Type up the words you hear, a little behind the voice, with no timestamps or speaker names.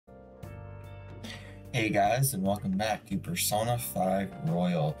Hey guys, and welcome back to Persona 5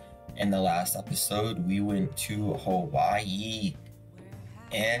 Royal. In the last episode, we went to Hawaii.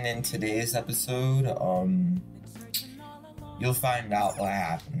 And in today's episode, you'll find out what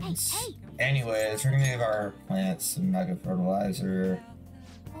happens. Hey. Anyways, we're gonna give our plants some mega fertilizer.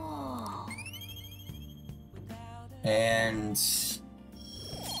 Oh. And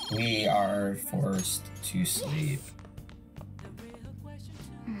we are forced to sleep.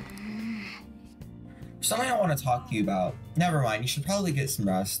 Something I want to talk to you about. Never mind, you should probably get some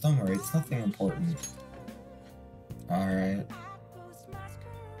rest. Don't worry, it's nothing important. Alright.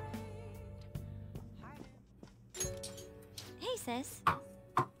 Hey, sis.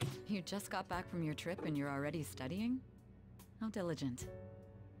 You just got back from your trip and you're already studying? How diligent.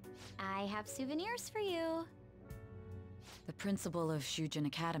 I have souvenirs for you. The principal of Shujin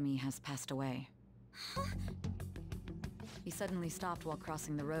Academy has passed away. Huh? He suddenly stopped while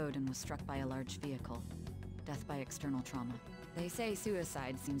crossing the road and was struck by a large vehicle. Death by external trauma. They say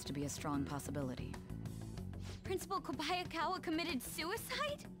suicide seems to be a strong possibility. Principal Kobayakawa committed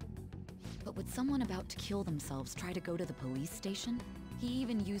suicide? But would someone about to kill themselves try to go to the police station? He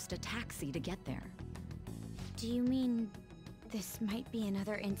even used a taxi to get there. Do you mean this might be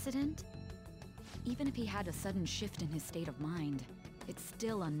another incident? Even if he had a sudden shift in his state of mind, it's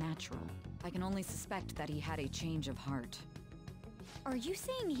still unnatural. I can only suspect that he had a change of heart. Are you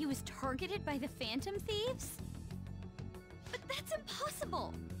saying he was targeted by the Phantom Thieves? But that's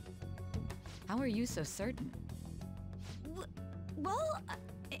impossible! How are you so certain?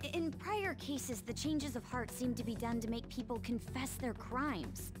 In prior cases, the changes of heart seem to be done to make people confess their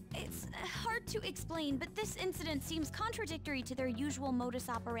crimes. It's hard to explain, but this incident seems contradictory to their usual modus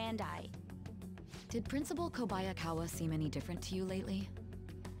operandi. Did Principal Kobayakawa seem any different to you lately?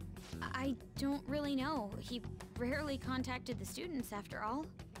 I don't really know. He rarely contacted the students, after all.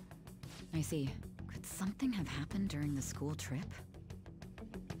 I see. Could something have happened during the school trip?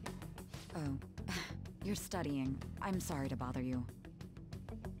 Oh, you're studying. I'm sorry to bother you.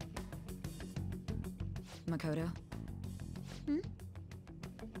 Makoto?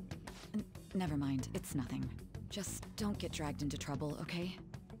 Never mind, it's nothing. Just don't get dragged into trouble, okay?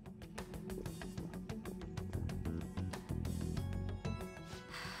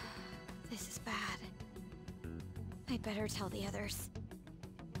 This is bad. I'd better tell the others.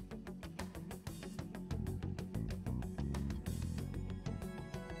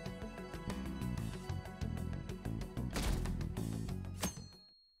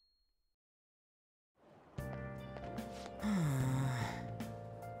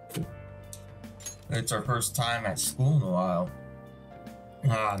 It's our first time at school in a while.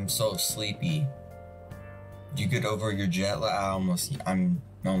 I'm so sleepy. You get over your jet lag? I'm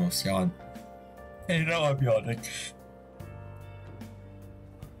almost yawned. Hey, no, I'm yawning.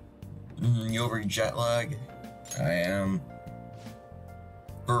 You over your jet lag? I am.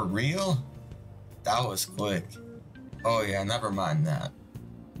 For real? That was quick. Oh yeah, never mind that.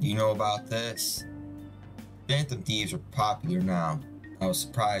 You know about this? Phantom Thieves are popular now. I was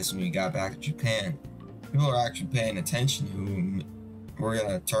surprised when we got back to Japan. People are actually paying attention to who we're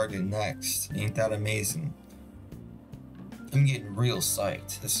gonna target next. Ain't that amazing? I'm getting real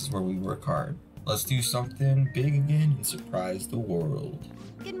psyched. This is where we work hard. Let's do something big again and surprise the world.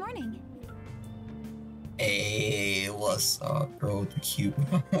 Good morning. Hey, what's up, girl with the cute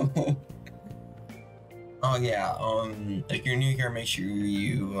Oh yeah, if you're new here, make sure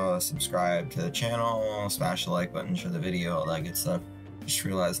you subscribe to the channel, smash the like button, share the video, all that good stuff. Just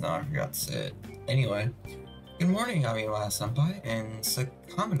realized now I forgot to say it. Anyway, good morning, Amiwa Senpai and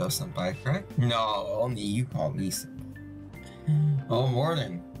Sakamado Senpai, correct? No, only you call me Senpai. Oh,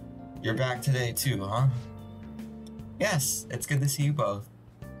 morning. You're back today too, huh? Yes, it's good to see you both.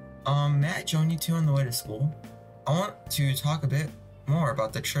 May I join you two on the way to school? I want to talk a bit more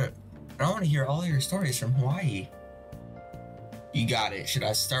about the trip, and I want to hear all your stories from Hawaii. You got it. Should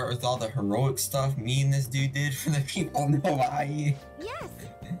I start with all the heroic stuff me and this dude did for the people in Hawaii? Yes!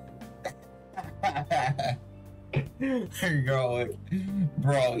 Heroic.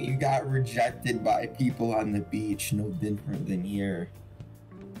 Bro, you got rejected by people on the beach, no different than here.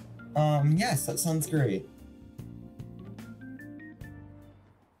 Yes, that sounds great.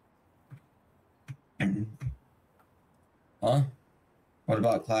 Huh? What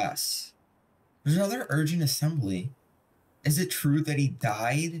about class? There's another urgent assembly. Is it true that he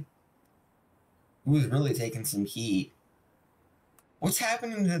died? He was really taking some heat. What's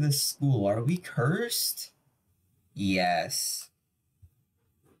happening to this school? Are we cursed? Yes.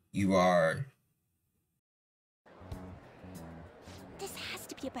 You are. This has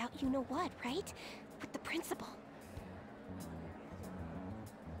to be about you-know-what, right? With the principal.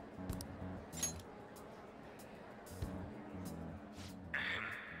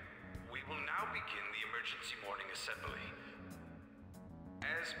 assembly.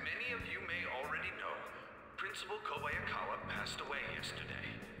 As many of you may already know, Principal Kobayakawa passed away yesterday.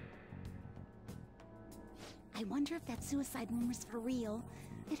 I wonder if that suicide rumor's for real.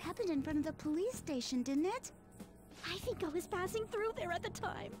 It happened in front of the police station, didn't it? I think I was passing through there at the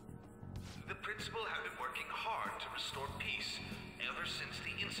time. The principal had been working hard to restore peace ever since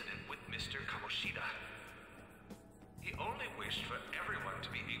the incident with Mr. Kamoshida. He only wished for everyone to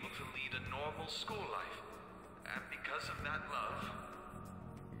be able to lead a normal school life. And because of that love...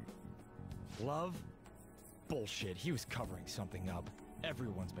 Love? Bullshit, he was covering something up.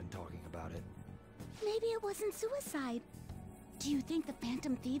 Everyone's been talking about it. Maybe it wasn't suicide. Do you think the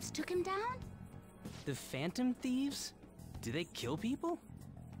Phantom Thieves took him down? The Phantom Thieves? Do they kill people?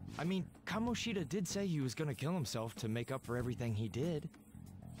 I mean, Kamoshida did say he was gonna kill himself to make up for everything he did.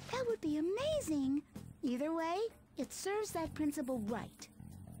 That would be amazing. Either way, it serves that principal right.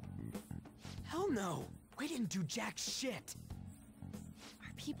 Hell no! We didn't do jack shit!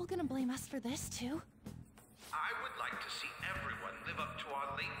 Are people gonna blame us for this too? I would like to see everyone live up to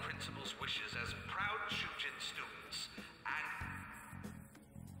our late principal's wishes as proud Shujin students, and...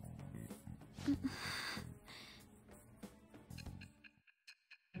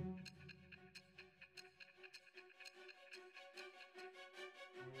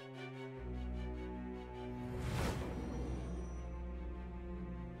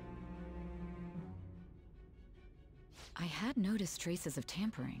 I had noticed traces of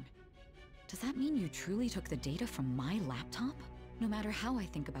tampering. Does that mean you truly took the data from my laptop? No matter how I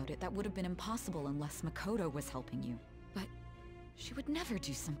think about it, that would have been impossible unless Makoto was helping you. But she would never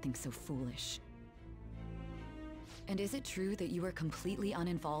do something so foolish. And is it true that you were completely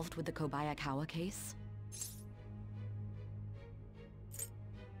uninvolved with the Kobayakawa case?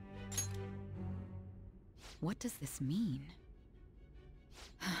 What does this mean?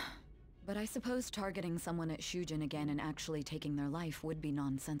 But I suppose targeting someone at Shujin again and actually taking their life would be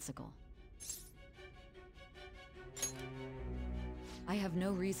nonsensical. I have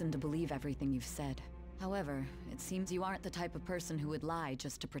no reason to believe everything you've said. However, it seems you aren't the type of person who would lie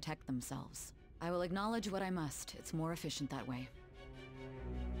just to protect themselves. I will acknowledge what I must. It's more efficient that way.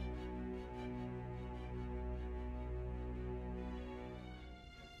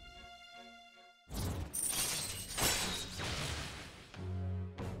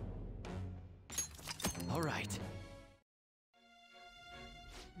 All right.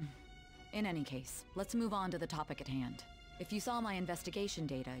 In any case, let's move on to the topic at hand. If you saw my investigation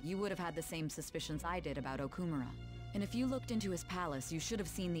data, you would have had the same suspicions I did about Okumura. And if you looked into his palace, you should have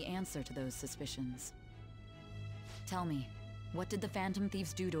seen the answer to those suspicions. Tell me, what did the Phantom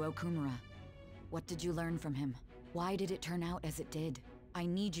Thieves do to Okumura? What did you learn from him? Why did it turn out as it did? I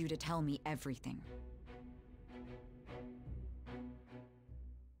need you to tell me everything.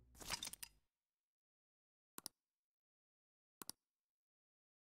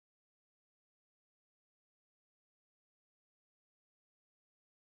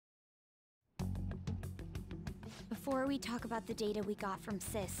 Before we talk about the data we got from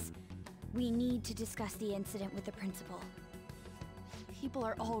Sis, we need to discuss the incident with the principal. People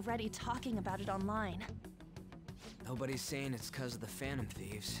are already talking about it online. Nobody's saying it's because of the Phantom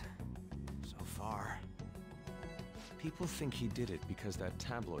Thieves. So far. People think he did it because that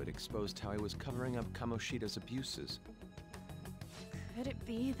tabloid exposed how he was covering up Kamoshida's abuses. Could it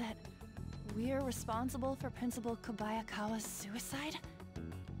be that we're responsible for Principal Kobayakawa's suicide?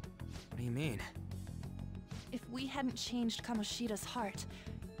 What do you mean? If we hadn't changed Kamoshida's heart,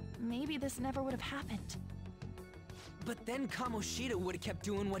 maybe this never would have happened. But then Kamoshida would have kept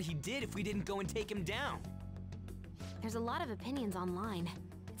doing what he did if we didn't go and take him down. There's a lot of opinions online.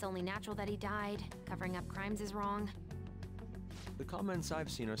 It's only natural that he died. Covering up crimes is wrong. The comments I've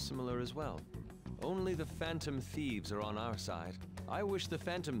seen are similar as well. Only the Phantom Thieves are on our side. I wish the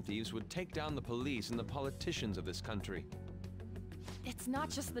Phantom Thieves would take down the police and the politicians of this country. It's not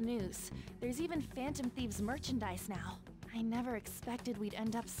just the news. There's even Phantom Thieves merchandise now. I never expected we'd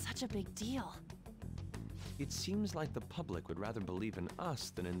end up such a big deal. It seems like the public would rather believe in us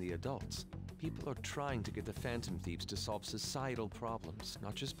than in the adults. People are trying to get the Phantom Thieves to solve societal problems,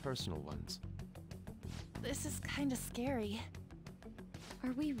 not just personal ones. This is kinda scary.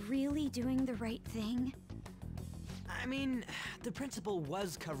 Are we really doing the right thing? I mean, the principal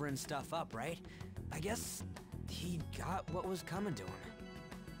was covering stuff up, right? I guess he got what was coming to him.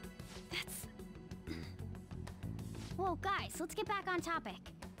 That's... Whoa, guys, let's get back on topic.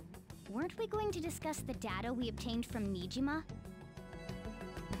 Weren't we going to discuss the data we obtained from Nijima?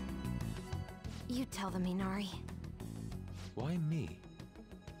 You tell them, Inari. Why me?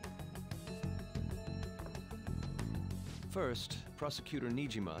 First, Prosecutor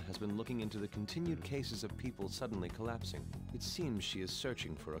Nijima has been looking into the continued cases of people suddenly collapsing. It seems she is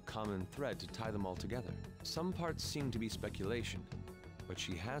searching for a common thread to tie them all together. Some parts seem to be speculation, but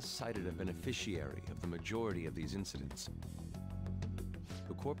she has cited a beneficiary of the majority of these incidents.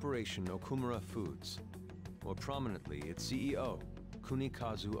 The corporation Okumura Foods, more prominently its CEO,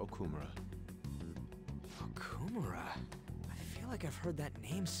 Kunikazu Okumura. Okumura? I feel like I've heard that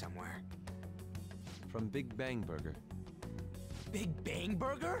name somewhere. From Big Bang Burger. Big Bang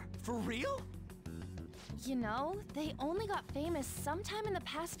Burger? For real? You know, they only got famous sometime in the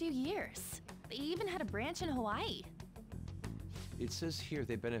past few years. They even had a branch in Hawaii. It says here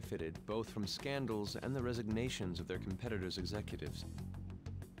they benefited both from scandals and the resignations of their competitors' executives.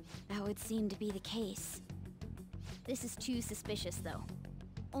 That would seem to be the case. This is too suspicious, though.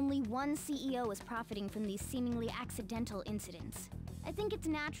 Only one CEO is profiting from these seemingly accidental incidents. I think it's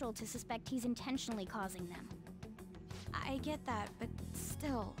natural to suspect he's intentionally causing them. I get that, but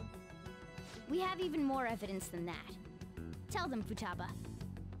still... We have even more evidence than that. Tell them, Futaba.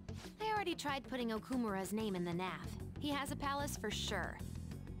 I already tried putting Okumura's name in the nav. He has a palace for sure.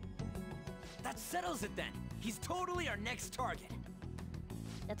 That settles it then! He's totally our next target!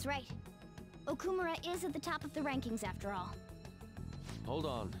 That's right. Okumura is at the top of the rankings after all. Hold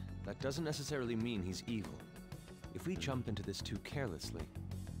on. That doesn't necessarily mean he's evil. If we jump into this too carelessly...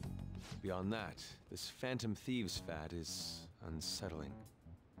 Beyond that, this Phantom Thieves fad is unsettling.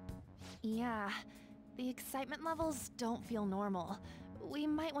 Yeah, the excitement levels don't feel normal. We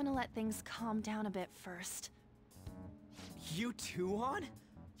might want to let things calm down a bit first. You too, Han?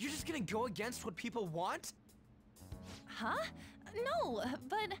 You're just gonna go against what people want? Huh? No,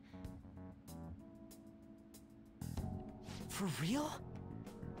 but... For real?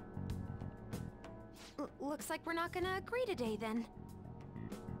 Looks like we're not gonna agree today, then.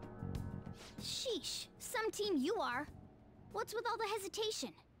 Sheesh, some team you are. What's with all the hesitation?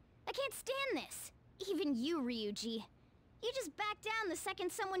 I can't stand this. Even you, Ryuji. You just back down the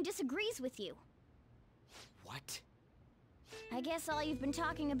second someone disagrees with you. What? I guess all you've been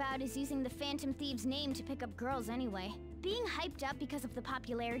talking about is using the Phantom Thieves' name to pick up girls anyway. Being hyped up because of the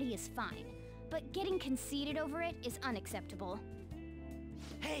popularity is fine, but getting conceited over it is unacceptable.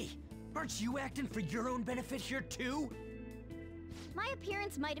 Hey! Aren't you acting for your own benefit here too? My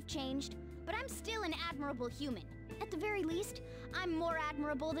appearance might have changed, but I'm still an admirable human. At the very least, I'm more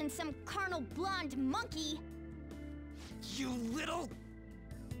admirable than some carnal blonde monkey. You little...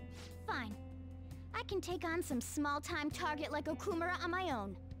 Fine. I can take on some small-time target like Okumura on my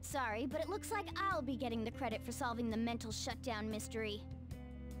own. Sorry, but it looks like I'll be getting the credit for solving the mental shutdown mystery.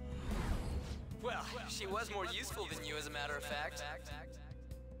 Well, she was more useful than you, as a matter of fact.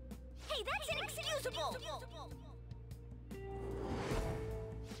 Hey, that's inexcusable!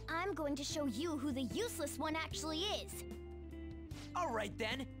 I'm going to show you who the useless one actually is. Alright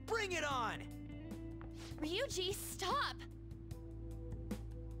then, bring it on! Ryuji, stop!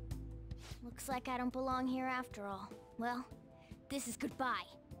 Looks like I don't belong here after all. Well, this is goodbye.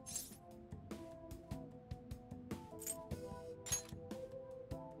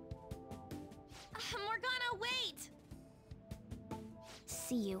 Morgana, wait!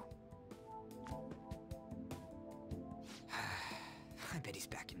 See you. I bet he's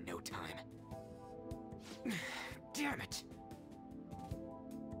back in no time. Damn it!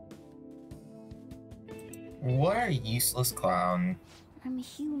 What a useless clown. I'm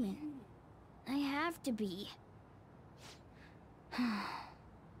human. I have to be.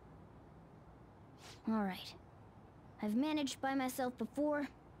 Alright. I've managed by myself before,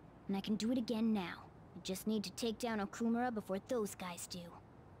 and I can do it again now. I just need to take down Okumura before those guys do.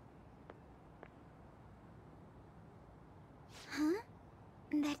 Huh?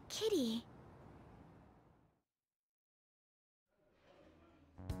 That kitty.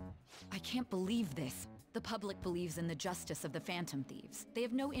 I can't believe this. The public believes in the justice of the Phantom Thieves. They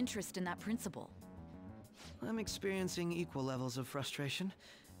have no interest in that principle. I'm experiencing equal levels of frustration.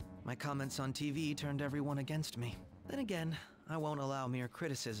 My comments on TV turned everyone against me. Then again, I won't allow mere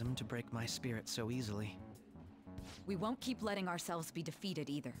criticism to break my spirit so easily. We won't keep letting ourselves be defeated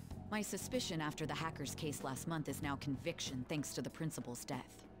either. My suspicion after the hackers case last month is now conviction thanks to the principal's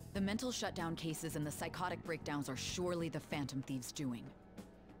death. The mental shutdown cases and the psychotic breakdowns are surely the Phantom Thieves' doing.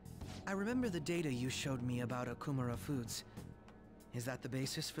 I remember the data you showed me about Okumura Foods. Is that the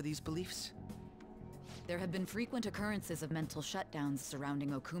basis for these beliefs? There have been frequent occurrences of mental shutdowns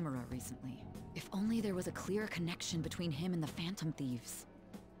surrounding Okumura recently. If only there was a clear connection between him and the Phantom Thieves.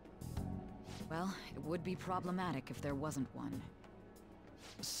 Well, it would be problematic if there wasn't one.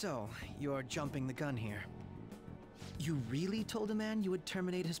 So, you're jumping the gun here. You really told a man you would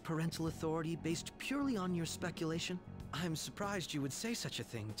terminate his parental authority based purely on your speculation? I'm surprised you would say such a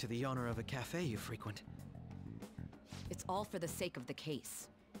thing to the owner of a cafe you frequent. It's all for the sake of the case.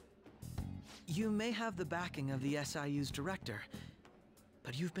 You may have the backing of the SIU's director,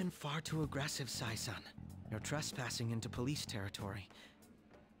 but you've been far too aggressive, Sai-san. You're trespassing into police territory.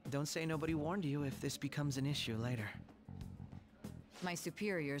 Don't say nobody warned you if this becomes an issue later. My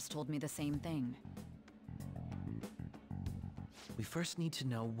superiors told me the same thing. We first need to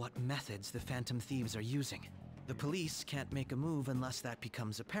know what methods the Phantom Thieves are using. The police can't make a move unless that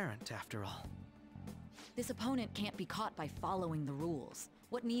becomes apparent, after all. This opponent can't be caught by following the rules.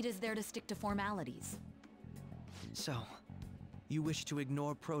 What need is there to stick to formalities? So, you wish to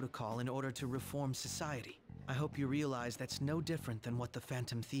ignore protocol in order to reform society. I hope you realize that's no different than what the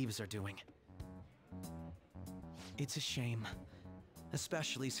Phantom Thieves are doing. It's a shame.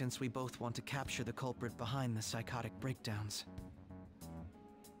 Especially since we both want to capture the culprit behind the psychotic breakdowns.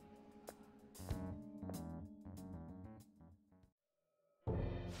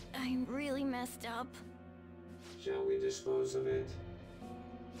 I'm really messed up. Shall we dispose of it?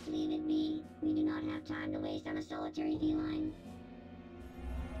 Leave it be. We do not have time to waste on a solitary feline.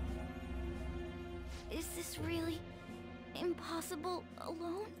 Is this really impossible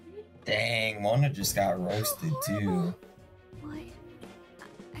alone? Dang, Mona just got roasted too. What?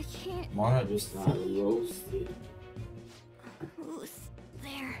 I can't. Mona just got roasted. Who's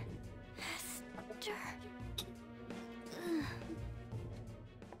there? Hester.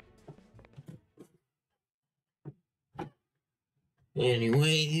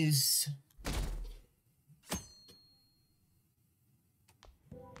 Anyways.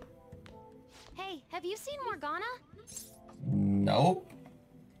 Hey, have you seen Morgana? Nope.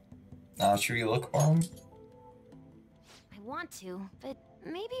 Should we look for him? I want to, but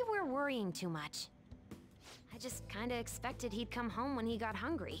maybe we're worrying too much. I just kinda expected he'd come home when he got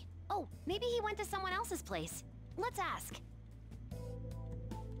hungry. Oh, maybe he went to someone else's place. Let's ask.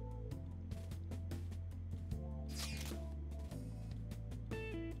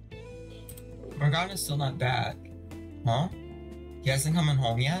 Morgana's still not back. Huh? He hasn't come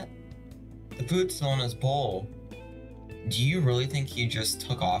home yet? The food's still in his bowl. Do you really think he just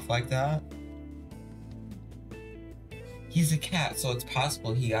took off like that? He's a cat, so it's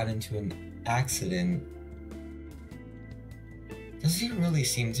possible he got into an accident. Does he really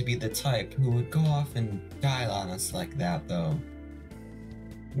seem to be the type who would go off and die on us like that, though?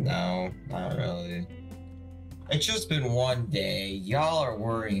 No, not really. It's just been one day. Y'all are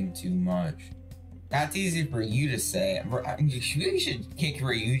worrying too much. That's easy for you to say. We should kick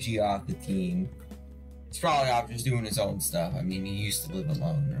Ryuji off the team. He's probably off just doing his own stuff. I mean, he used to live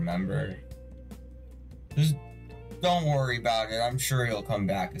alone, remember? Just don't worry about it. I'm sure he'll come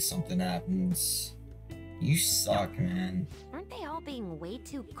back if something happens. You suck, man. Aren't they all being way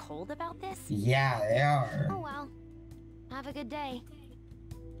too cold about this? Yeah, they are. Oh well. Have a good day.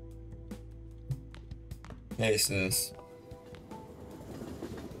 Hey, sis.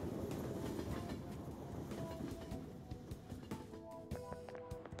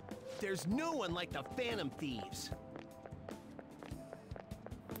 There's no one like the Phantom Thieves.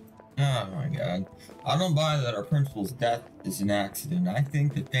 Oh my god. I don't buy that our principal's death is an accident. I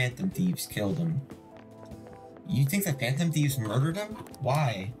think the Phantom Thieves killed him. You think the Phantom Thieves murdered him?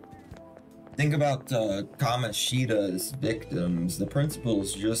 Why? Think about Kamoshida's victims. The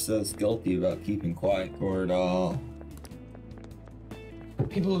principal's just as guilty about keeping quiet for it all.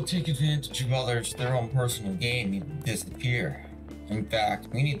 People who take advantage of others, their own personal gain, need to disappear. In fact,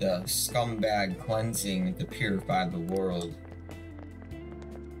 we need the scumbag cleansing to purify the world.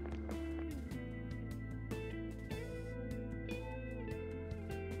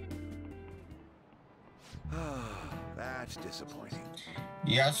 That's disappointing.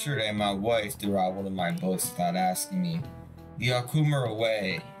 Yesterday, my wife threw out one of my books without asking me. The Okumura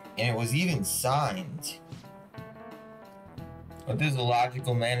Way, and it was even signed. With his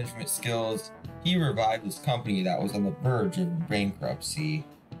logical management skills, he revived his company that was on the verge of bankruptcy.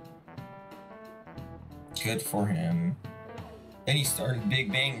 Good for him. Then he started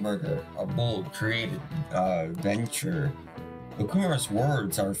Big Bang Burger, a bold, creative venture. Okumura's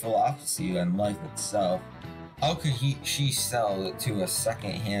words are philosophy and life itself. How could she sell it to a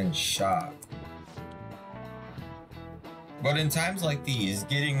second-hand shop? But in times like these,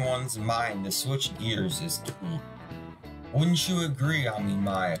 getting one's mind to switch gears is key. Wouldn't you agree,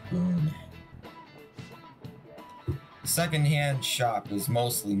 Amimaya-kun? Second-hand shop is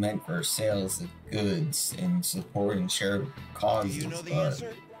mostly meant for sales of goods and supporting charitable causes, Do you know the but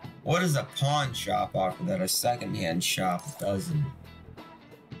answer? what does a pawn shop offer that a second-hand shop doesn't?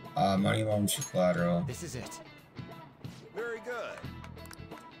 Money loan collateral. This is it.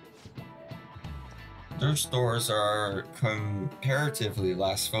 Their stores are comparatively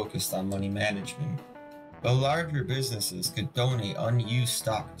less focused on money management, but larger businesses could donate unused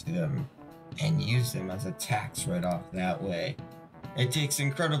stock to them and use them as a tax write-off that way. It takes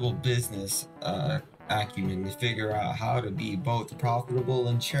incredible business acumen to figure out how to be both profitable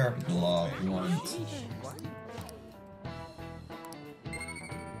and charitable all at once.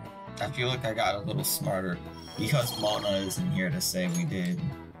 I feel like I got a little smarter because Mona isn't here to say we did.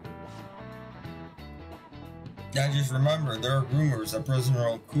 I just remember there are rumors that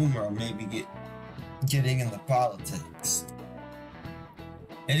President Okumura may be getting into politics.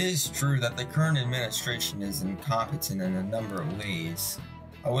 It is true that the current administration is incompetent in a number of ways.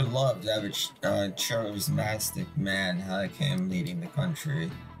 I would love to have a charismatic man like him leading the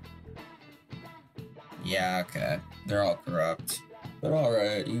country. Yeah, okay. They're all corrupt. But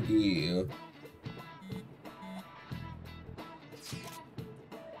alright, you do you.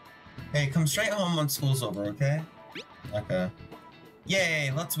 Hey, come straight home when school's over, okay? Okay. Yay,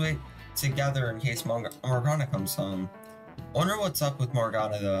 let's wait together in case Morgana comes home. Wonder what's up with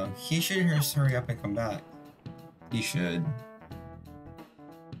Morgana though. He should just hurry up and come back. He should.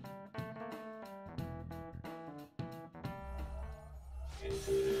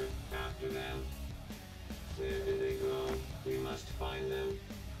 Intruder, after them. Where did they go? We must find them.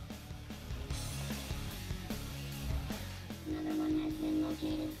 Another one has been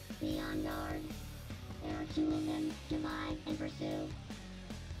located. Be on guard. There are 2 of them. Divide and pursue.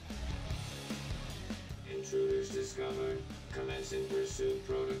 Intruders discovered. Commencing pursuit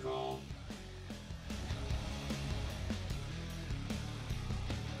protocol.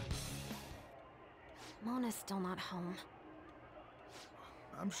 Mona's still not home.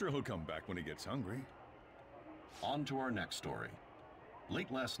 I'm sure he'll come back when he gets hungry. On to our next story.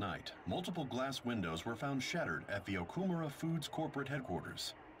 Late last night, multiple glass windows were found shattered at the Okumura Foods corporate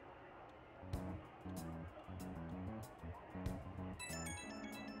headquarters.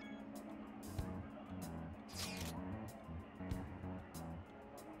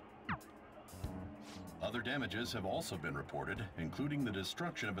 Other damages have also been reported, including the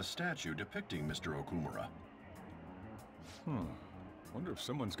destruction of a statue depicting Mr. Okumura. Wonder if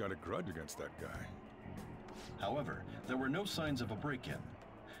someone's got a grudge against that guy. However, there were no signs of a break-in.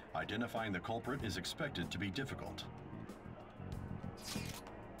 Identifying the culprit is expected to be difficult.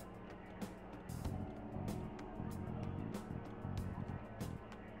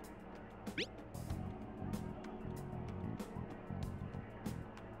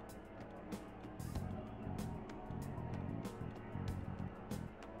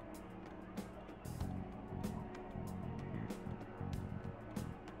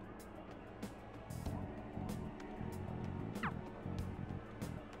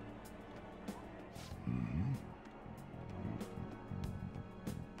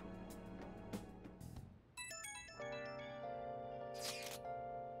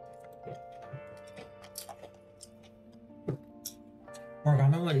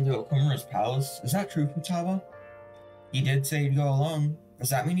 Morgana went into Okumura's palace. Is that true, Futaba? He did say he'd go alone. Does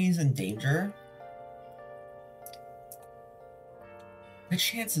that mean he's in danger? The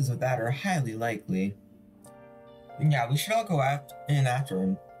chances of that are highly likely. Yeah, we should all go in after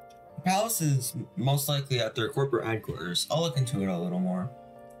him. The palace is most likely at their corporate headquarters. I'll look into it a little more.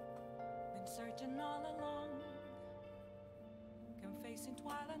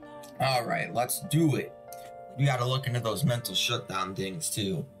 Alright, let's do it. We gotta look into those mental shutdown things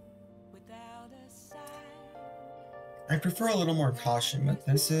too. I prefer a little more caution, but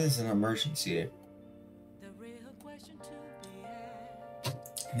this is an emergency.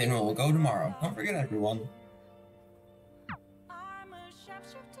 Then we'll go tomorrow. Don't forget, everyone.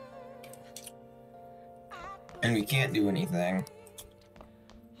 And we can't do anything.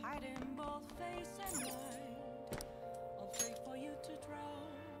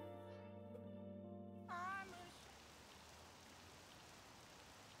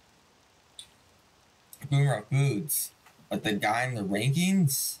 Okumura Foods, but the guy in the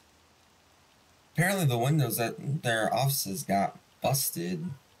rankings? Apparently the windows at their offices got busted.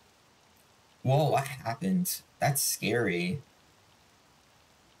 Whoa, what happened? That's scary.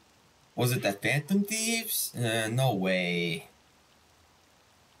 Was it the Phantom Thieves? No way.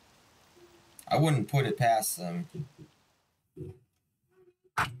 I wouldn't put it past them.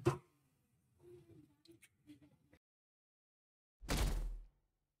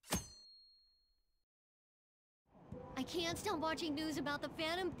 I can't stop watching news about the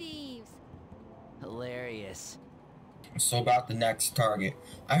Phantom Thieves. Hilarious. So about the next target.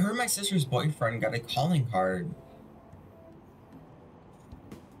 I heard my sister's boyfriend got a calling card.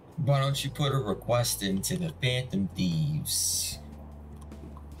 Why don't you put a request into the Phantom Thieves?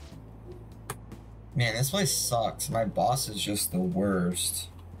 Man, this place sucks. My boss is just the worst.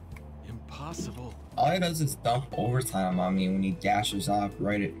 Impossible. All he does is dump overtime on me when he dashes off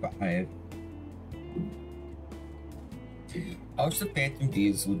right at 5. I wish the Phantom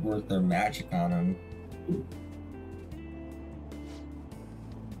Thieves would work their magic on him.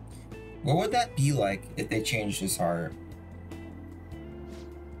 What would that be like if they changed his heart?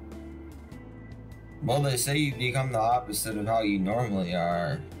 Well, they say you become the opposite of how you normally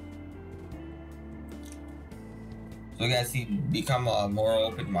are. So I guess you become more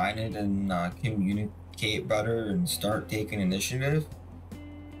open-minded and communicate better and start taking initiative.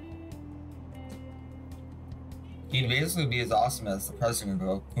 He'd basically be as awesome as the president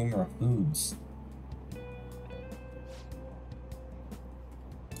of Okumura Foods.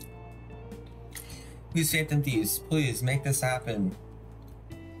 Please, Phantom Thieves, please make this happen.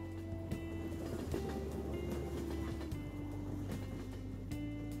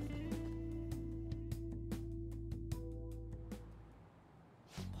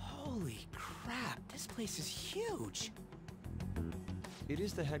 Holy crap, this place is huge. It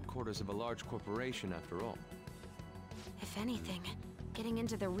is the headquarters of a large corporation after all. If anything, getting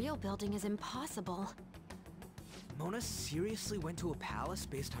into the real building is impossible. Mona seriously went to a palace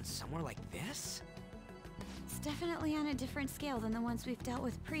based on somewhere like this? It's definitely on a different scale than the ones we've dealt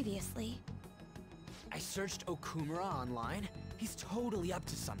with previously. I searched Okumura online. He's totally up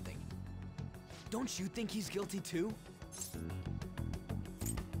to something. Don't you think he's guilty too?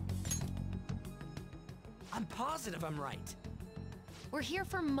 I'm positive I'm right. We're here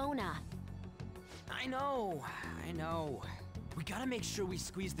for Mona. I know. We gotta make sure we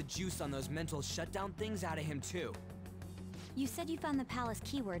squeeze the juice on those mental shutdown things out of him too. You said you found the palace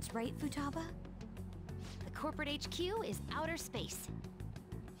keywords, right, Futaba? The corporate HQ is outer space.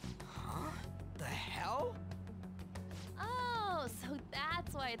 Huh? The hell? Oh, so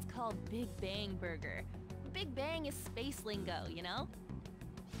that's why it's called Big Bang Burger. Big Bang is space lingo, you know?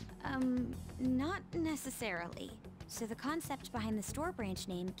 Not necessarily. So the concept behind the store branch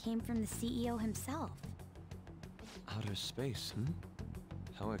name came from the CEO himself. Outer space,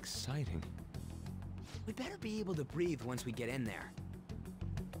 How exciting. We better be able to breathe once we get in there.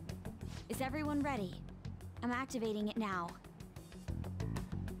 Is everyone ready? I'm activating it now.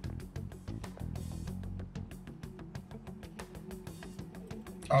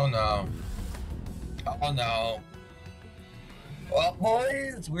 Oh no. Oh no. Well,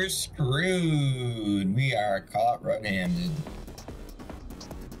 boys, we're screwed. We are caught red-handed.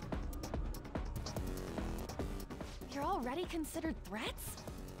 You're already considered threats?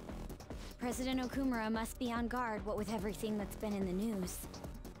 President Okumura must be on guard, what with everything that's been in the news.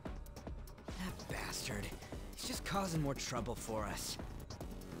 That bastard. He's just causing more trouble for us.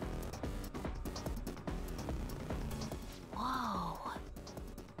 Whoa.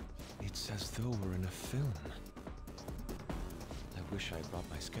 It's as though we're in a film. I wish I brought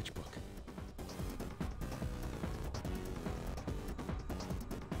my sketchbook.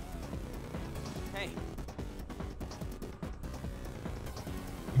 Hey.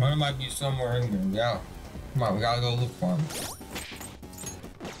 One might be somewhere in here. Yeah. Come on, we gotta go look for him.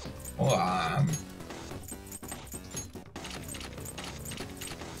 Hold on.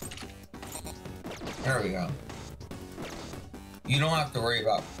 There we go. You don't have to worry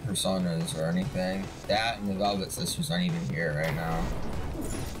about personas or anything. That and the Velvet Sisters aren't even here right now.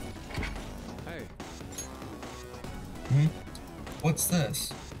 Hey. What's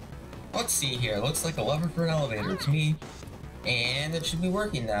this? Let's see here. Looks like a lever for an elevator to me. And it should be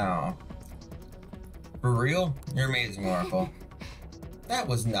working now. For real? You're amazing, Oracle. That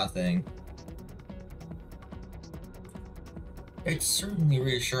was nothing. It's certainly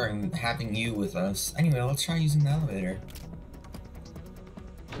reassuring having you with us. Anyway, let's try using the elevator.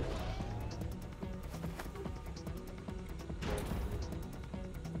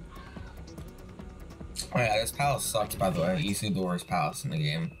 Oh yeah, this palace sucks, by the way. Easily the worst palace in the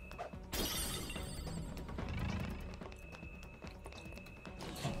game.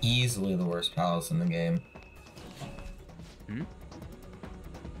 Easily the worst palace in the game.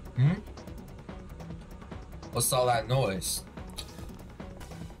 What's all that noise?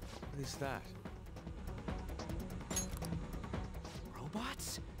 What is that?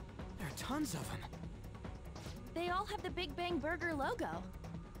 Robots? There are tons of them. They all have the Big Bang Burger logo.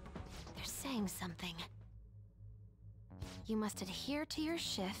 They're saying something. You must adhere to your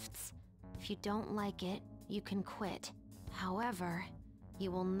shifts. If you don't like it, you can quit. However,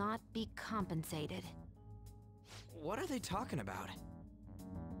 you will not be compensated. What are they talking about?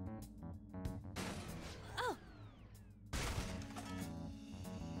 Oh!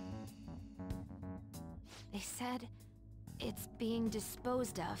 They said it's being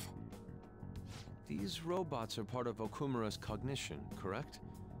disposed of. These robots are part of Okumura's cognition, correct?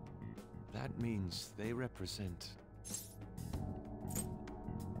 That means they represent...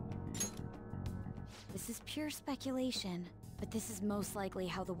 This is pure speculation, but this is most likely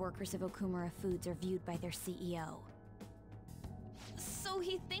how the workers of Okumura Foods are viewed by their CEO. So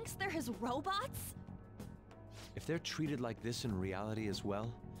he thinks they're his robots? If they're treated like this in reality as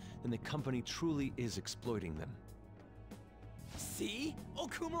well, then the company truly is exploiting them. See?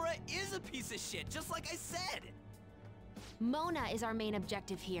 Okumura is a piece of shit, just like I said! Mona is our main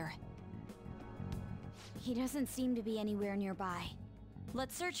objective here. He doesn't seem to be anywhere nearby.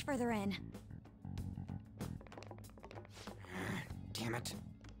 Let's search further in. Damn it.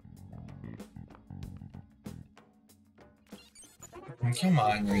 Come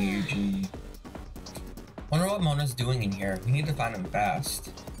on, Ryuji. Wonder what Mona's doing in here. We need to find him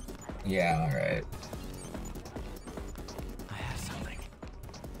fast. Yeah, alright. I have something.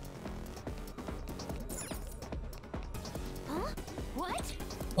 Huh? What?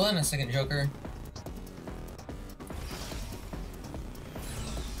 Hold on a second, Joker.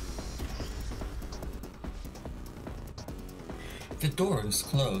 The door is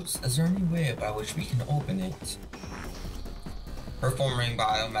closed. Is there any way by which we can open it? Performing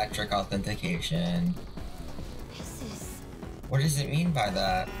biometric authentication. What does it mean by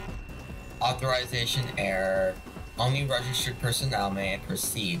that? Authorization error. Only registered personnel may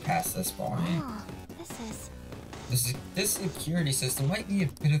proceed past this point. Oh, This security system might be a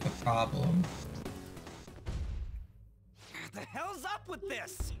bit of a problem. What the hell's up with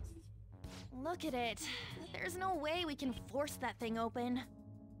this? Look at it. There's no way we can force that thing open.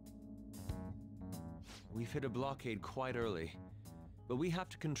 We've hit a blockade quite early, but we have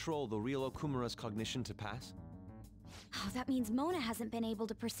to control the real Okumura's cognition to pass. Oh, that means Mona hasn't been able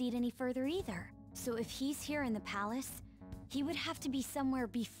to proceed any further either. So if he's here in the palace, he would have to be somewhere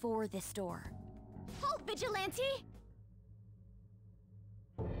before this door. Halt, Vigilante!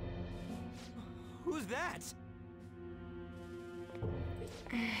 Who's that?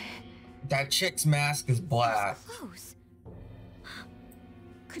 That chick's mask is black. Close.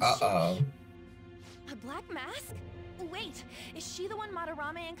 Could Uh-oh. A black mask? Wait, is she the one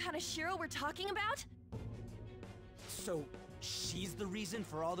Madarame and Kaneshiro were talking about? So, she's the reason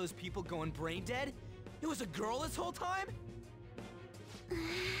for all those people going brain dead? It was a girl this whole time?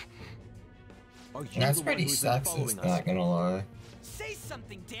 Are you That's the pretty one who's been following sexist, us? not gonna lie. Say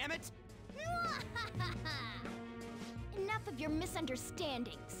something, damn it! Enough of your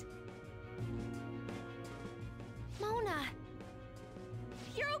misunderstandings. Mona!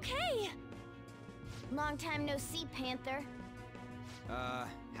 You're okay! Long time no see, Panther.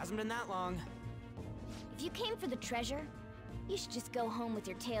 Hasn't been that long. If you came for the treasure, you should just go home with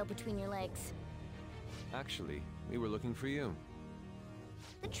your tail between your legs. Actually, we were looking for you.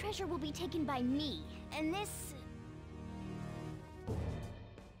 The treasure will be taken by me, and this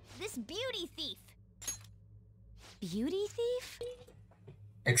beauty thief. Beauty thief?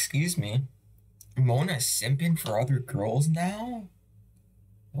 Excuse me? Mona's simping for other girls now?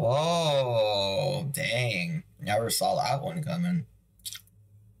 Whoa, dang. Never saw that one coming.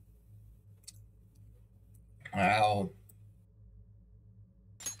 Wow.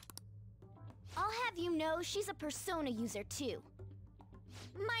 I'll have you know she's a Persona user too.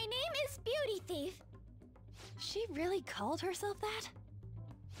 My name is Beauty Thief. She really called herself that?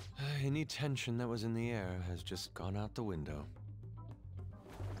 Any tension that was in the air has just gone out the window.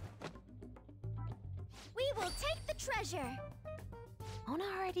 We will take the treasure. Mona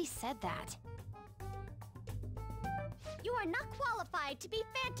already said that. You are not qualified to be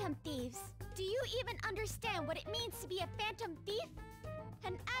phantom thieves. Do you even understand what it means to be a phantom thief?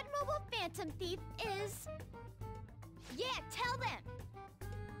 An admirable phantom thief is... Yeah, tell them!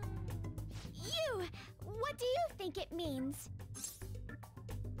 You! What do you think it means?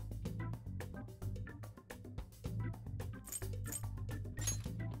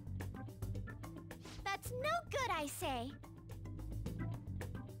 That's no good, I say.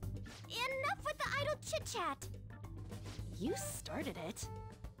 Enough with the idle chit-chat. You started it.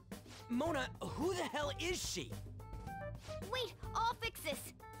 Mona, who the hell is she? Wait, I'll fix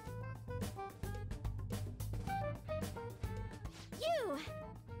this. You!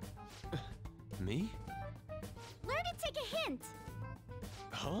 Me? Learn to take a hint.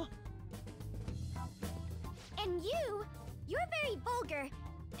 Huh? And you're very vulgar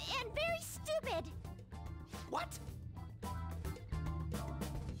and very stupid. What?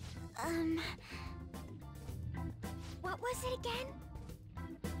 What was it again?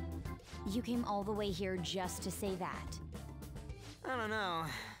 You came all the way here just to say that. I don't know.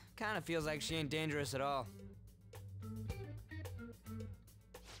 Kinda feels like she ain't dangerous at all.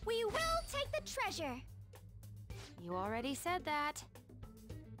 We will take the treasure. You already said that.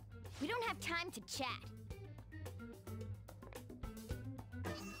 We don't have time to chat.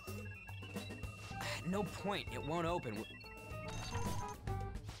 No point, it won't open.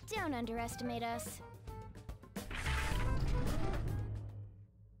 Don't underestimate us.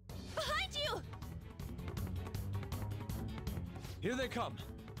 Behind you! Here they come.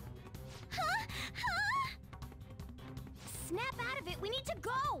 Huh? Huh? Snap out of it, we need to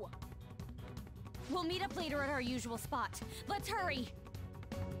go! We'll meet up later at our usual spot. Let's hurry!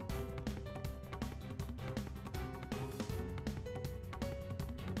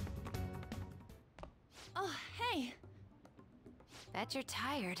 Oh, hey. Bet you're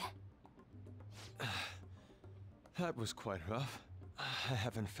tired. That was quite rough. I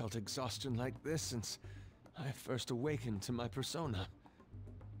haven't felt exhaustion like this since I first awakened to my persona.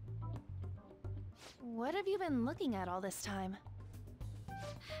 What have you been looking at all this time?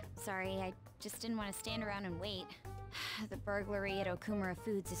 Sorry, I just didn't want to stand around and wait. The burglary at Okumura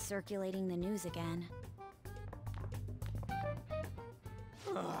Foods is circulating the news again.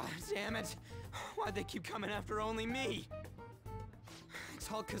 Ugh, damn it. Why'd they keep coming after only me?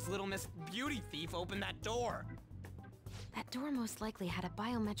 It's all 'cause Little Miss Beauty Thief opened that door. That door most likely had a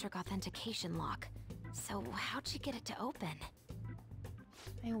biometric authentication lock. So how'd she get it to open?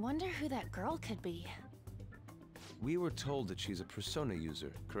 I wonder who that girl could be. We were told that she's a persona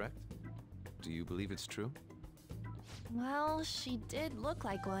user, correct? Do you believe it's true? Well, she did look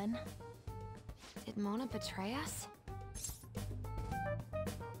like one. Did Mona betray us?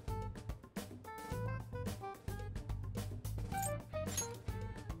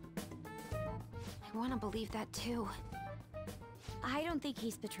 I want to believe that too. I don't think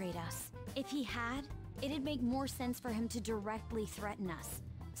he's betrayed us. If he had, it'd make more sense for him to directly threaten us,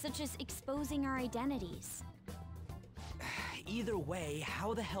 such as exposing our identities. Either way,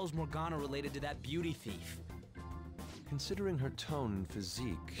 how the hell's Morgana related to that beauty thief? Considering her tone and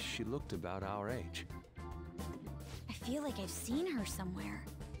physique, she looked about our age. I feel like I've seen her somewhere.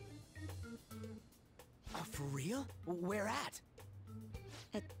 For real? Where at?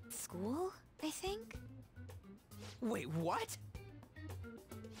 At school, I think? Wait, what?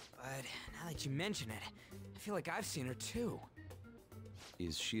 But now that you mention it, I feel like I've seen her too.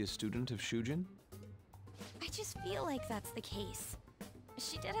 Is she a student of Shujin? I just feel like that's the case.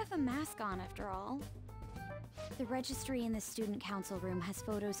 She did have a mask on, after all. The registry in the student council room has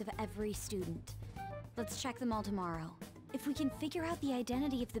photos of every student. Let's check them all tomorrow. If we can figure out the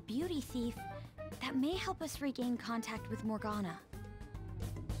identity of the beauty thief, that may help us regain contact with Morgana.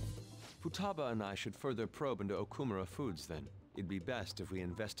 Futaba and I should further probe into Okumura Foods then. It'd be best if we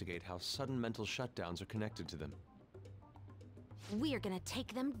investigate how sudden mental shutdowns are connected to them. We're gonna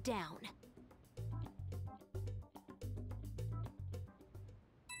take them down.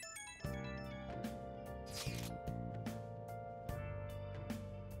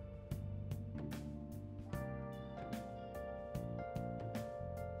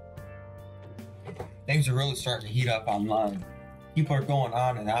 Things are really starting to heat up online. People are going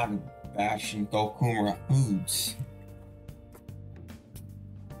on and on and bashing Okumura Foods.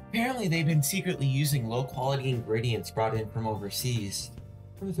 Apparently, they've been secretly using low-quality ingredients brought in from overseas.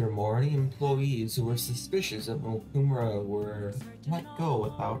 Furthermore, any employees who were suspicious of Okumura were let go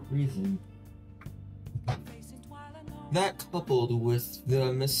without reason. That coupled with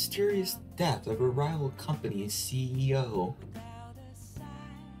the mysterious death of a rival company's CEO.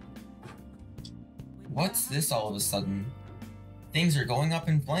 What's this all of a sudden? Things are going up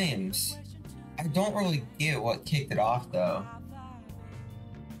in flames. I don't really get what kicked it off though.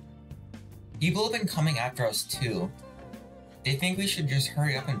 People have been coming after us too. They think we should just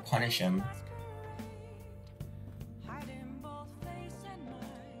hurry up and punish him.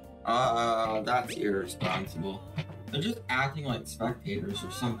 That's irresponsible. They're just acting like spectators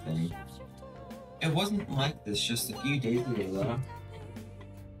or something. It wasn't like this just a few days ago though.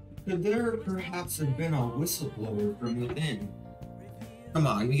 Could there perhaps have been a whistleblower from within? Come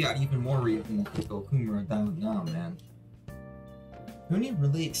on, we got even more reason to take Okumura down now, man. Couldn't he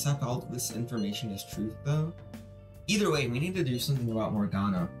really accept all of this information as truth, though? Either way, we need to do something about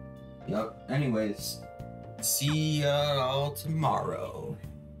Morgana. Yep, anyways. See ya all tomorrow.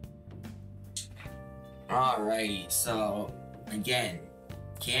 Alrighty, so, again,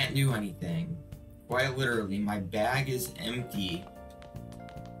 can't do anything. Quite literally, my bag is empty.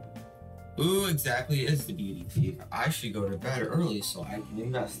 Who exactly is the beauty thief? I should go to bed early so I can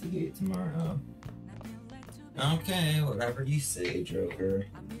investigate tomorrow. Okay, whatever you say, Joker.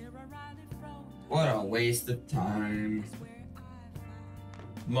 What a waste of time.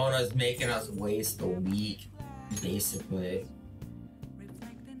 Mona's making us waste a week, basically.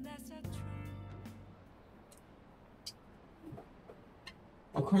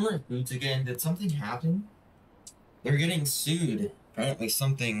 Okumura Foods again. Did something happen? They're getting sued. Apparently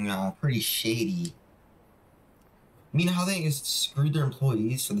something pretty shady. I mean, how they just screwed their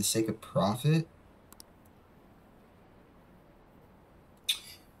employees for the sake of profit?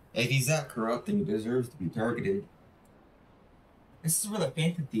 If he's that corrupt, then he deserves to be targeted. This is where the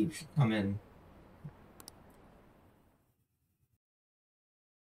Phantom Thief should come in.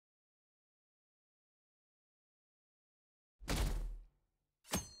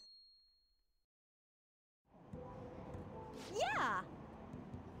 Yeah!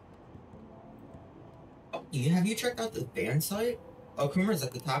 Oh, have you checked out the fan site? Okumura's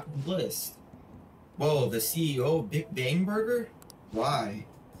at the top of the list. Whoa, the CEO of Big Bang Burger? Why?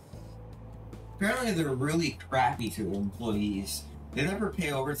 Apparently they're really crappy to their employees. They never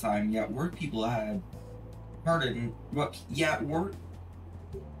pay overtime, yet work people hard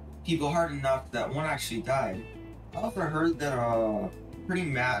enough that one actually died. I also heard that pretty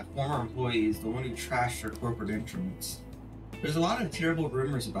mad former employee is the one who trashed their corporate entrance. There's a lot of terrible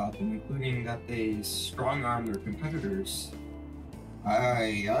rumors about them, including that they strong-arm their competitors.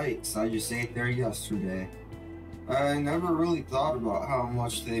 Yikes, I just ate there yesterday. I never really thought about how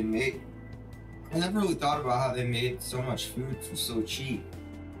much they make. I never really thought about how they made so much food for so cheap.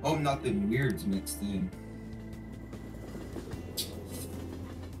 Hope nothing weird's mixed in.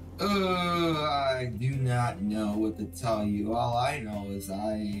 I do not know what to tell you. All I know is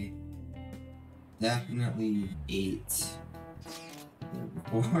I definitely ate there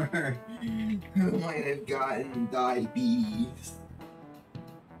before. Who might have gotten diabetes?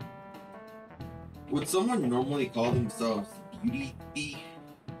 Would someone normally call themselves beauty thief?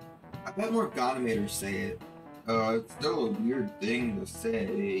 I bet more Ganomators say it. It's still a weird thing to say,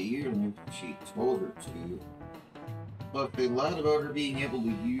 even if she told her to. But they lied about her being able to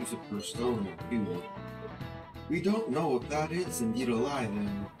use a persona too. We don't know if that is indeed a lie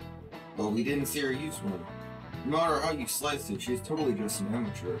then. But we didn't see her use one. No matter how you slice it, she's totally just an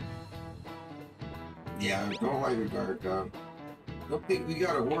amateur. Yeah, don't let your guard down. Don't think we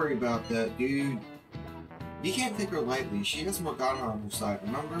gotta worry about that, dude. You can't take her lightly. She has Morgana on her side,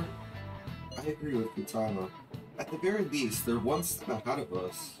 remember? I agree with Katana. At the very least, they're one step ahead of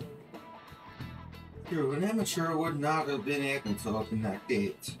us. True, an amateur would not have been able to open that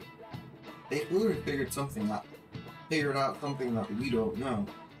gate. They clearly figured out something that we don't know.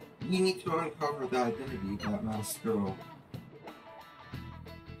 We need to uncover the identity of that masked girl.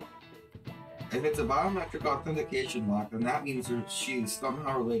 If it's a biometric authentication lock, then that means she's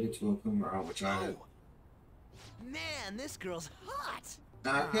somehow related to Okumura, which I know. Man, this girl's hot!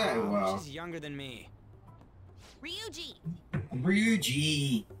 Okay, well. She's younger than me. Ryuji!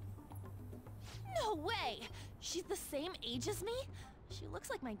 Ryuji! No way! She's the same age as me? She looks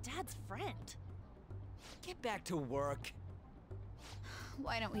like my dad's friend. Get back to work.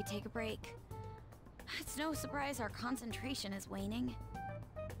 Why don't we take a break? It's no surprise our concentration is waning.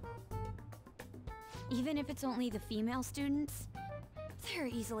 Even if it's only the female students, there are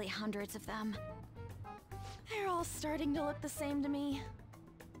easily hundreds of them. They're all starting to look the same to me.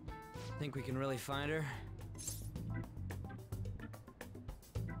 Think we can really find her?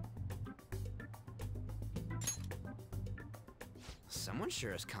 Someone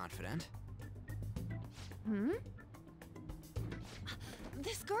sure is confident. Hmm?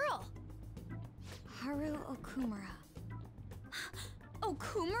 This girl! Haru Okumura.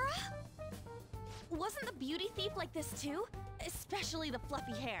 Okumura? Wasn't the beauty thief like this too? Especially the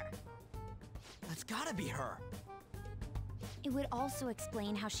fluffy hair. That's gotta be her. It would also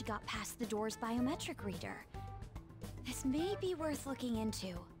explain how she got past the door's biometric reader. This may be worth looking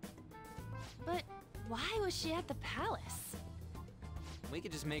into. But why was she at the palace? We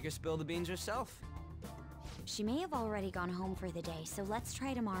could just make her spill the beans herself. She may have already gone home for the day, so let's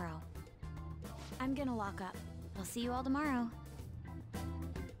try tomorrow. I'm gonna lock up. I'll see you all tomorrow.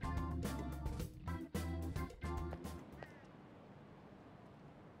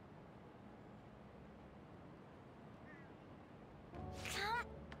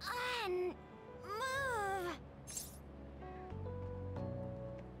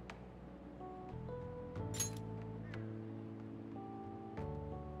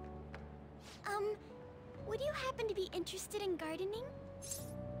 Would you happen to be interested in gardening?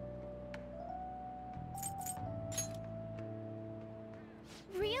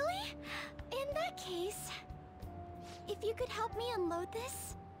 Really? In that case, if you could help me unload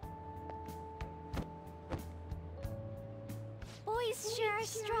this? Boys sure are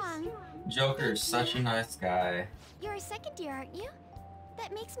strong. Joker's such a nice guy. You're a second year, aren't you?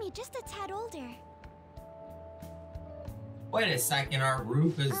 That makes me just a tad older. Wait a second, our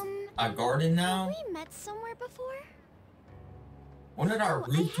roof is a garden now? Have we met somewhere before? When did our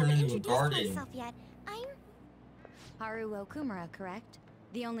roof turn into a garden? Myself yet. I'm Haru Okumura, correct?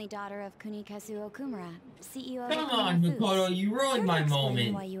 The only daughter of Kunikazu Okumura, CEO of Come Okumura on, Foods. Makoto, you ruined my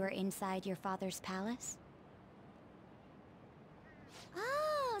moment. Why you were inside your father's palace?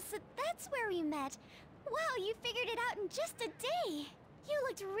 Oh, so that's where we met. Wow, you figured it out in just a day. You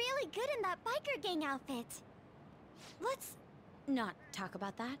looked really good in that biker gang outfit. Let's not talk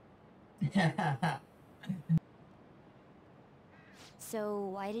about that. So,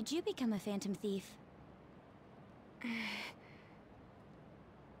 why did you become a phantom thief?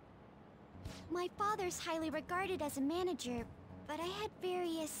 My father's highly regarded as a manager, but I had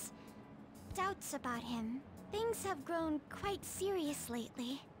various doubts about him. Things have grown quite serious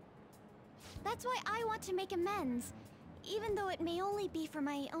lately. That's why I want to make amends, even though it may only be for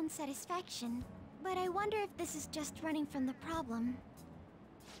my own satisfaction. But I wonder if this is just running from the problem.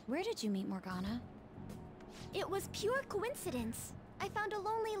 Where did you meet Morgana? It was pure coincidence. I found a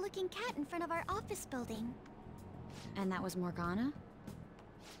lonely-looking cat in front of our office building. And that was Morgana?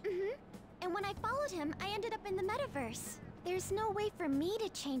 Mm-hmm. And when I followed him, I ended up in the Metaverse. There's no way for me to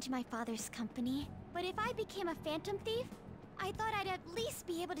change my father's company. But if I became a phantom thief, I thought I'd at least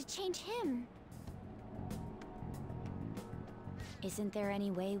be able to change him. Isn't there any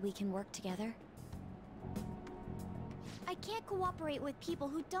way we can work together? I can't cooperate with people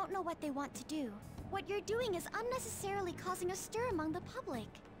who don't know what they want to do. What you're doing is unnecessarily causing a stir among the public.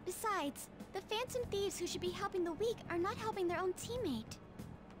 Besides, the phantom thieves who should be helping the weak are not helping their own teammate.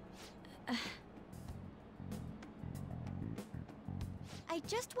 I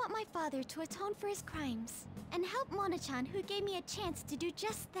just want my father to atone for his crimes, and help Mona-chan, who gave me a chance to do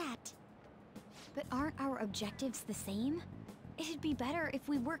just that. But aren't our objectives the same? It'd be better if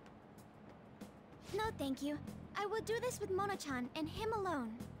we work... No, thank you. I will do this with Mona-chan and him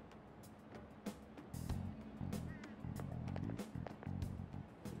alone.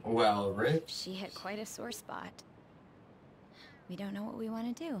 Well, Rich. She hit quite a sore spot. We don't know what we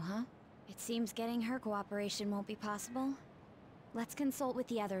want to do, huh? It seems getting her cooperation won't be possible. Let's consult with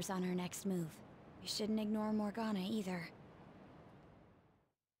the others on our next move. We shouldn't ignore Morgana either.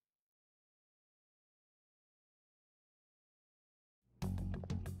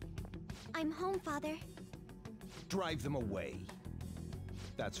 I'm home, Father. Drive them away.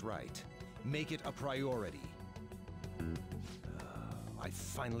 That's right. Make it a priority. I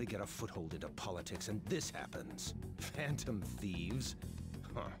finally get a foothold into politics, and this happens. Phantom thieves?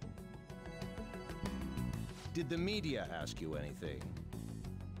 Huh. Did the media ask you anything?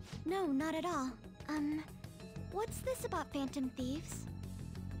 No, not at all. What's this about phantom thieves?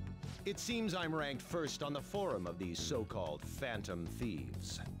 It seems I'm ranked first on the forum of these so-called phantom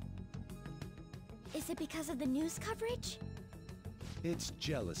thieves. Is it because of the news coverage? It's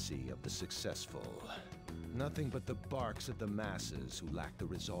jealousy of the successful. Nothing but the barks of the masses who lack the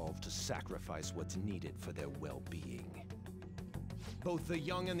resolve to sacrifice what's needed for their well-being. Both the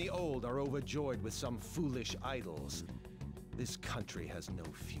young and the old are overjoyed with some foolish idols. This country has no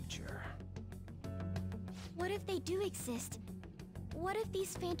future. What if they do exist? What if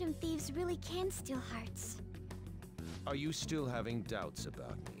these phantom thieves really can steal hearts? Are you still having doubts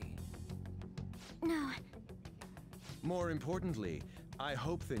about me? No. More importantly, I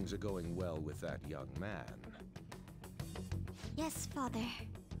hope things are going well with that young man. Yes, Father.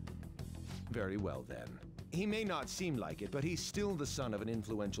 Very well, then. He may not seem like it, but he's still the son of an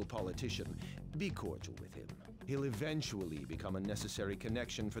influential politician. Be cordial with him. He'll eventually become a necessary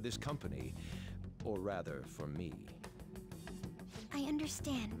connection for this company. Or rather, for me. I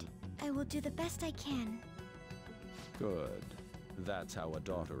understand. I will do the best I can. Good. That's how a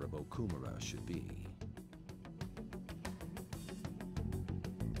daughter of Okumura should be.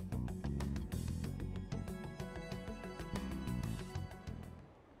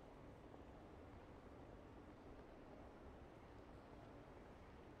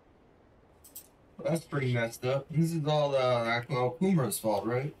 That's pretty messed up. This is all Okumura's fault,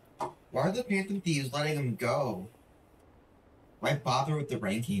 right? Why are the Phantom Thieves letting him go? Why bother with the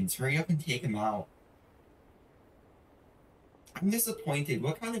rankings? Hurry up and take him out. I'm disappointed.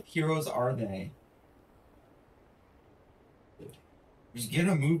 What kind of heroes are they? Just get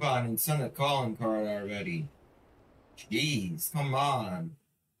a move on and send a calling card already. Jeez, come on.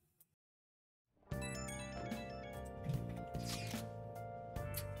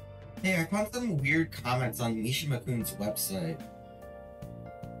 Hey, I found some weird comments on Mishima-kun's website.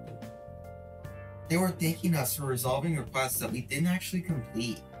 They were thanking us for resolving requests that we didn't actually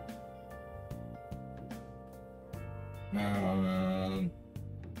complete.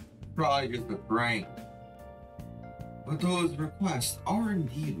 Probably just a prank. But those requests are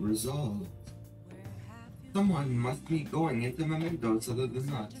indeed resolved. Someone must be going into Mementos other than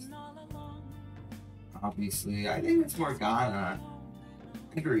us. Obviously, I think it's Morgana.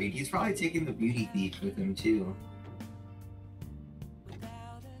 Agreed, he's probably taking the beauty thief with him too.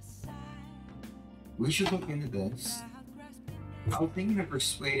 We should look into this. I was thinking of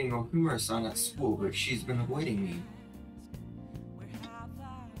persuading Okumura-san at school, but she's been avoiding me.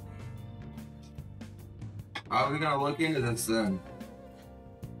 How are we gonna look into this then?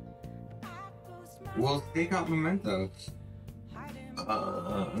 We'll stake out mementos.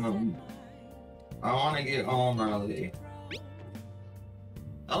 I wanna get home early.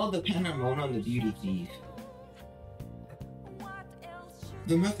 That'll depend on Mona and the beauty thief.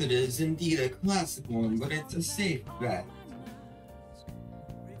 The method is indeed a classic one, but it's a safe bet.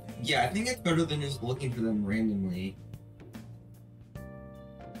 Yeah, I think it's better than just looking for them randomly.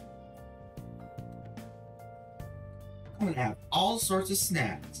 I'm gonna have all sorts of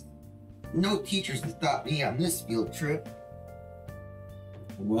snacks. No teachers to stop me on this field trip.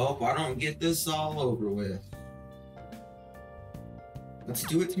 Well, why don't we get this all over with? Let's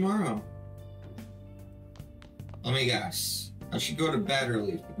do it tomorrow. Let me guess. I should go to bed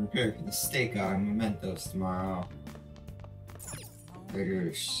early to prepare for the stakeout and mementos tomorrow.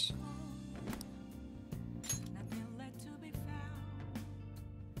 Laters.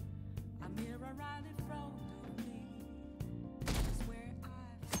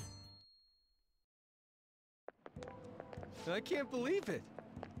 I can't believe it.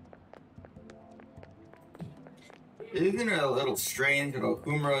 Isn't it a little strange that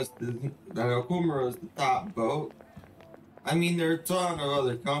Okumura's the top boat? I mean, there are a ton of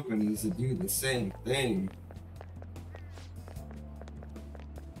other companies that do the same thing.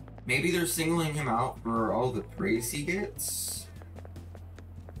 Maybe they're singling him out for all the praise he gets?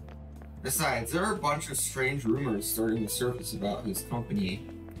 Besides, there are a bunch of strange rumors starting to surface about his company.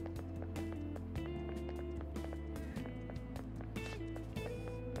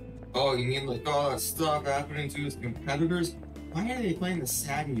 Oh, you mean like all that stuff happening to his competitors? Why are they playing the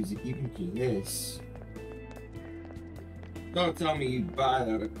sad music even for this? Don't tell me you buy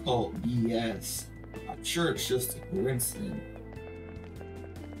that occult BS. I'm sure it's just a coincidence.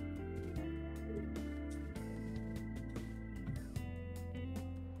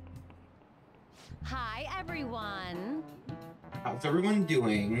 Hi, everyone. How's everyone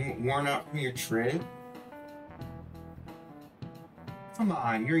doing? Worn out from your trip? Come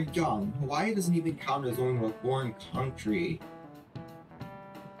on, you're young. Hawaii doesn't even count as going to a foreign country.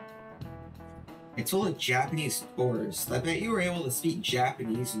 It's full of Japanese tourists. I bet you were able to speak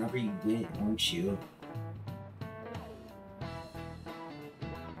Japanese whenever you went, weren't you?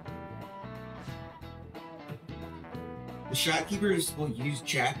 The shopkeepers will use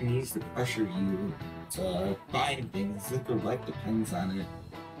Japanese to pressure you to buy things as if their life depends on it.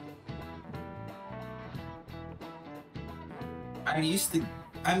 I'm used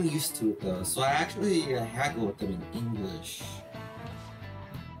to it though, so I actually haggle with them in English.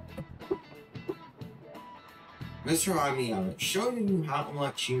 Mr. Amiya, show you how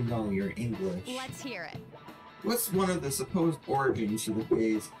much you know your English. Let's hear it. What's one of the supposed origins of the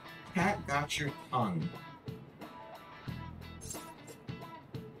phrase, "cat got your tongue"?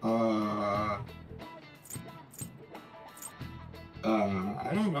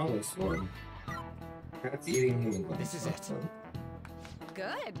 I don't know this one. Cat's eating human. This is it.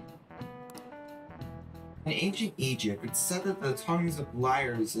 Good. In ancient Egypt, it's said that the tongues of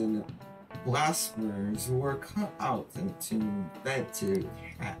liars and blasphemers were cut out and fed to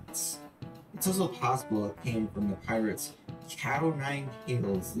cats. It's also possible it came from the pirates' cat o' nine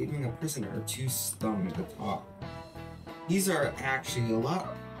tails, leaving a prisoner too stung to talk. These are actually a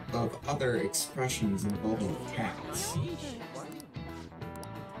lot of other expressions involving cats.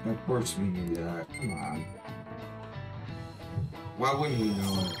 Of course we knew that, come on. Why wouldn't we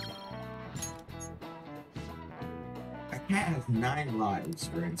know it? A cat has 9 lives,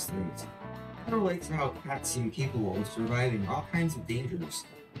 for instance. That relates to how cats seem capable of surviving all kinds of dangers,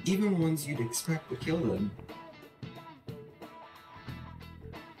 even ones you'd expect to kill them.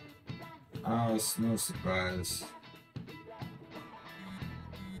 Oh, it's no surprise.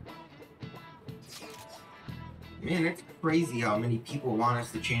 Man, it's crazy how many people want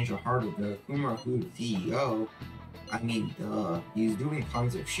us to change the heart of the Kumara Food CEO. I mean, duh, he's doing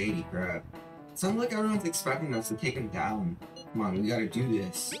tons of shady crap. Sounds like everyone's expecting us to take him down. Come on, we gotta do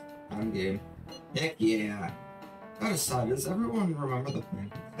this. I'm game. Heck yeah. That aside, does everyone remember the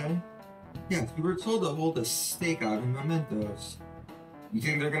plan today? Yes, we were told to hold a stakeout in mementos. You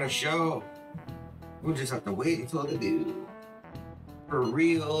think they're gonna show? We'll just have to wait until they do. For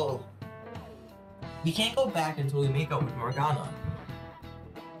real. We can't go back until we make up with Morgana.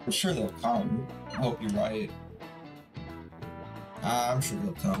 I'm sure they'll come. I hope you're right. I'm sure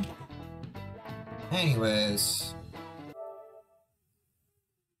they'll come. Anyways,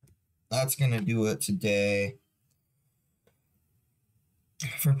 that's gonna do it today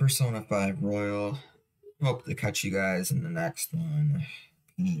for Persona 5 Royal. Hope to catch you guys in the next one.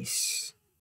 Peace.